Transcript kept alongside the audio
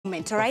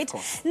All right.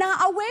 Now,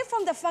 away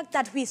from the fact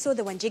that we saw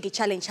the Wanjigi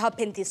challenge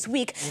happen this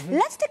week,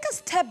 let's take a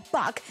step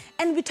back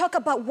and we talk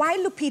about why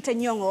Lupita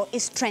Nyong'o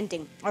is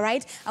trending. All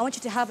right. I want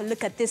you to have a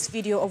look at this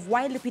video of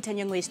why Lupita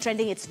Nyong'o is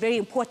trending. It's very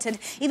important.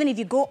 Even if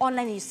you go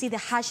online and you see the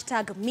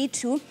hashtag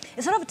 #MeToo,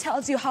 it sort of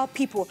tells you how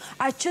people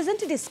are choosing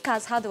to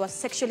discuss how they were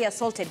sexually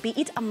assaulted, be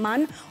it a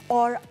man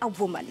or a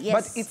woman. Yes.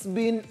 But it's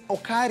been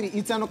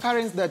it's an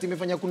occurrence that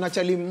imefanya kuna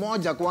chali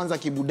moja kuanza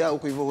kibuda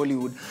huko hivyo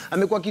Hollywood.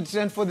 Amekuwa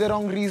kitrend for the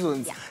wrong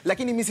reasons.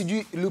 Lakini mimi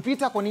sijui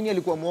Lupita kwa nini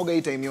alikuwa mwoga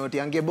hii time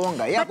yote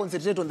angebonga. Yeah,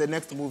 concentrate on the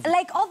next movie.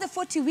 Like all the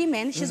 40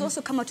 women, she's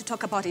also come out to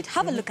talk about it.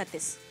 Have a look at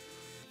this.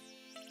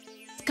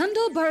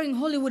 Scandal-bearing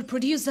Hollywood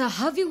producer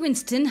Harvey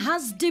Weinstein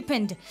has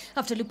deepened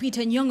after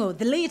Lupita Nyong'o,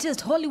 the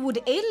latest Hollywood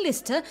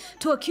A-lister,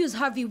 to accuse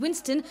Harvey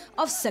Weinstein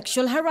of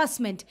sexual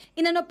harassment.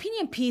 In an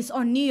opinion piece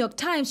on New York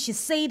Times, she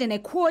said, and I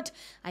quote,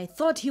 "I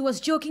thought he was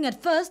joking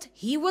at first.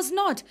 He was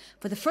not.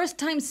 For the first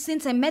time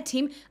since I met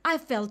him, I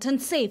felt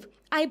unsafe.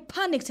 I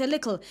panicked a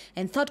little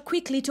and thought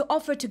quickly to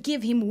offer to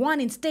give him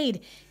one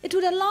instead. It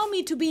would allow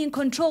me to be in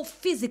control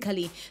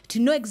physically, to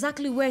know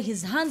exactly where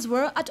his hands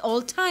were at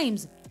all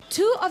times."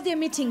 Two of their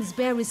meetings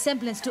bear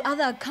resemblance to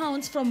other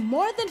accounts from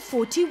more than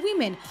 40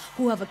 women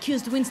who have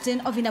accused Weinstein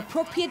of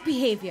inappropriate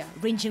behavior,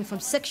 ranging from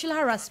sexual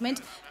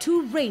harassment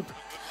to rape.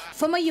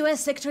 Former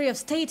U.S. Secretary of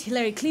State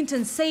Hillary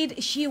Clinton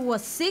said she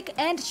was sick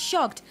and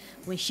shocked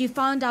when she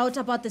found out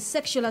about the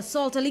sexual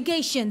assault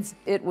allegations.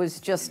 It was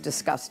just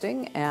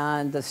disgusting,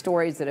 and the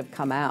stories that have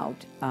come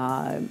out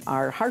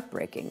are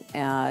heartbreaking.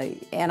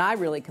 And I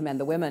really commend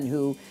the women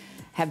who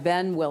have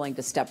been willing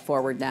to step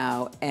forward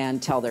now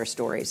and tell their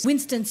stories.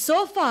 Weinstein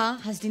so far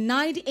has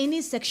denied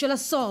any sexual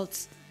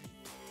assaults.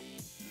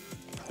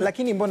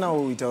 Lakini mbona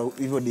uita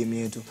hivyo demu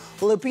yetu?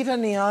 Lupita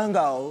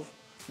Nyong'o,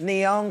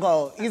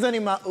 Nyong'o. Hizo ni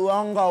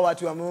uongo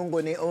watu wa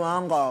Mungu, ni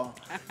uongo.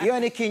 Hiyo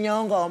ni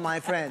kinyongo, my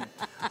friend.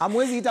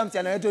 Amwezi ita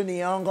msichana wetu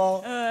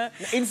Nyong'o.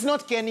 It's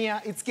not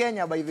Kenya, it's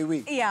Kenya by the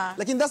way. Yeah.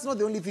 Like, that's not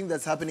the only thing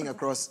that's happening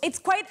across. It's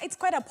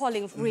quite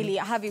appalling, really,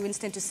 Harvey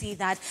Weinstein, to see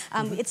that.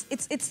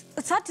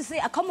 It's hard to say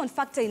a common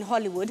factor in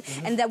Hollywood,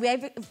 and that we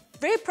are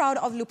very proud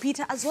of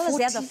Lupita as well as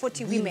the other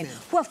 40 women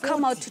who have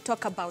come out to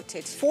talk about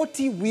it.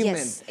 40 women.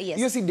 Yes, yes.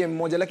 You see them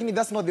moja, lakini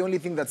that's not the only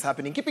thing that's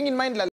happening. Keeping in mind